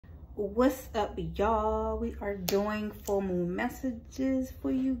What's up, y'all? We are doing full moon messages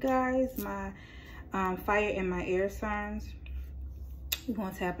for you guys, my fire and my air signs. We're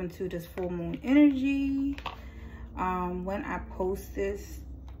going to tap into this full moon energy. When I post this,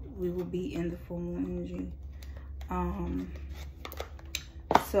 we will be in the full moon energy.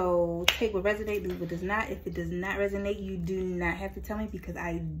 So take what resonates, leave what does not. If it does not resonate, you do not have to tell me because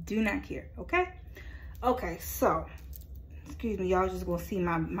I do not care. Okay, so excuse me, y'all just gonna see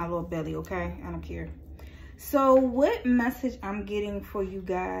my little belly. Okay, I don't care. So what message I'm getting for you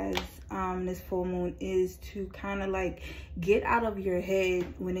guys this full moon is to kind of like get out of your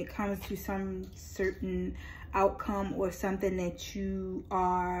head when it comes to some certain outcome or something that you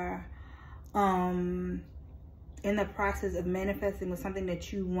are in the process of manifesting, or something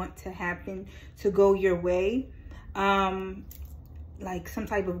that you want to happen to go your way. Like some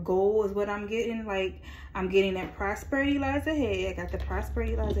type of goal is what I'm getting. Like I'm getting that prosperity lies ahead. I got the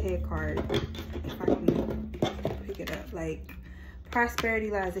prosperity lies ahead card. If I can pick it up, like prosperity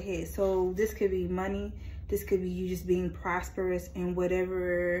lies ahead. So this could be money. This could be you just being prosperous in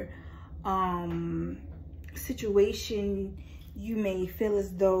whatever situation you may feel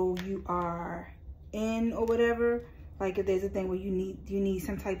as though you are in or whatever. Like if there's a thing where you need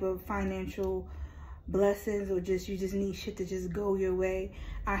some type of financial blessings, or you just need shit to just go your way.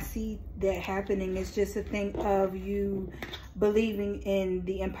 I see that happening. It's just a thing of you believing in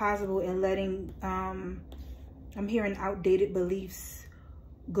the impossible and letting I'm hearing outdated beliefs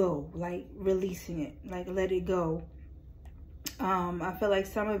go, like releasing it, like let it go. I feel like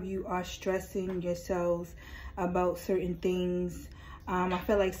some of you are stressing yourselves about certain things. I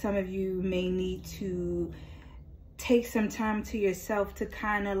feel like some of you may need to take some time to yourself to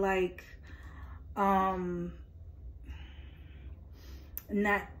kind of like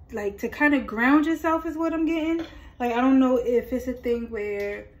not like to kind of ground yourself is what I'm getting. Like I don't know if it's a thing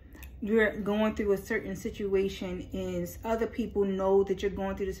where you're going through a certain situation and other people know that you're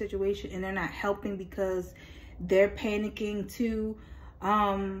going through the situation and they're not helping because they're panicking too.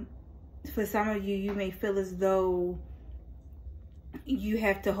 For some of you, you may feel as though you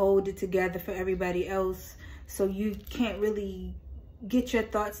have to hold it together for everybody else, so you can't really get your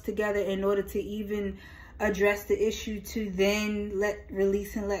thoughts together in order to even address the issue to then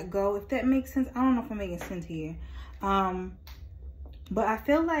release and let go, if that makes sense. I don't know if I'm making sense here. But I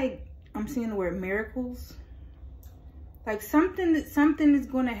feel like I'm seeing the word miracles. Like something is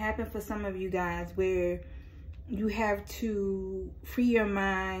going to happen for some of you guys where you have to free your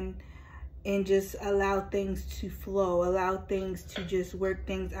mind and just allow things to flow, allow things to just work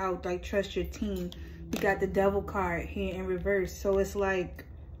things out, like trust your team. You got the devil card here in reverse. So it's like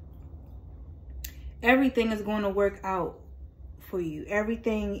everything is going to work out for you.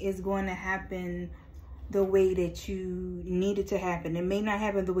 Everything is going to happen the way that you need it to happen. It may not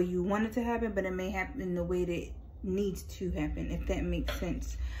happen the way you want it to happen, but it may happen the way that it needs to happen, if that makes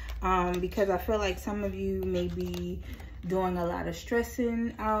sense. Because I feel like some of you may be doing a lot of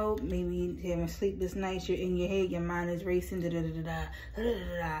stressing out, maybe having sleepless nights. You're in your head, your mind is racing.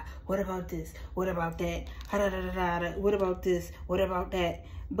 What about this? What about that? What about this? What about that?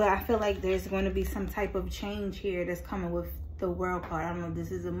 But I feel like there's going to be some type of change here that's coming with the world card. I don't know if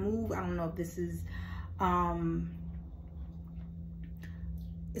this is a move. I don't know if this is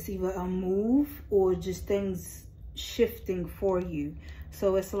it's either a move or just things shifting for you.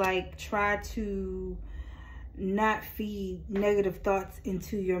 So it's like try to not feed negative thoughts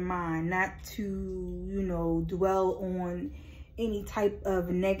into your mind, not to, you know, dwell on any type of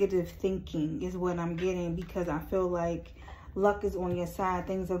negative thinking is what I'm getting, because I feel like luck is on your side.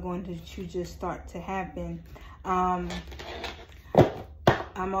 Things are going to just start to happen. I'm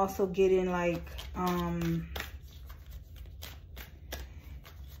also getting like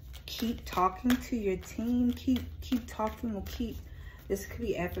keep talking to your team, keep talking, or keep, this could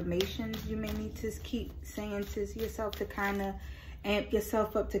be affirmations you may need to keep saying to yourself to kind of amp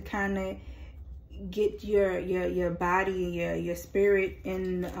yourself up, to kind of get your body and your spirit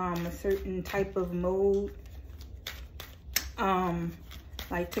in a certain type of mode,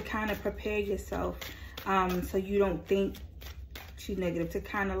 like to kind of prepare yourself so you don't think too negative, to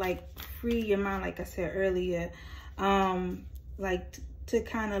kind of like free your mind, like I said earlier, like to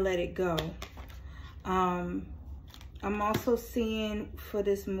kind of let it go. I'm also seeing for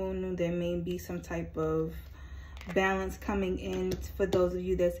this moon, there may be some type of balance coming in for those of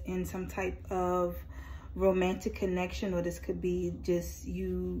you that's in some type of romantic connection, or this could be just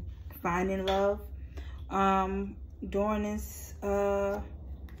you finding love during this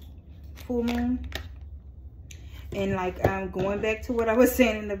full moon. And like I'm going back to what I was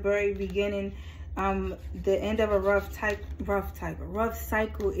saying in the very beginning, The end of a rough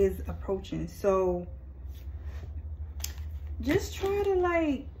cycle is approaching. So just try to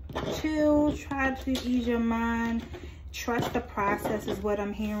like chill, try to ease your mind, trust the process is what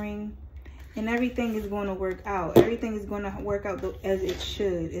I'm hearing, and everything is going to work out. Everything is going to work out as it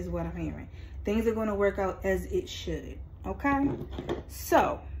should is what I'm hearing. Things are going to work out as it should. Okay,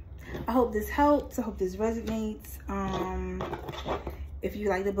 so I hope this helps. I hope this resonates. If you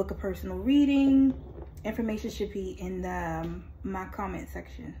like the book of personal reading, information should be in my comment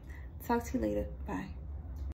section. Talk to you later. Bye.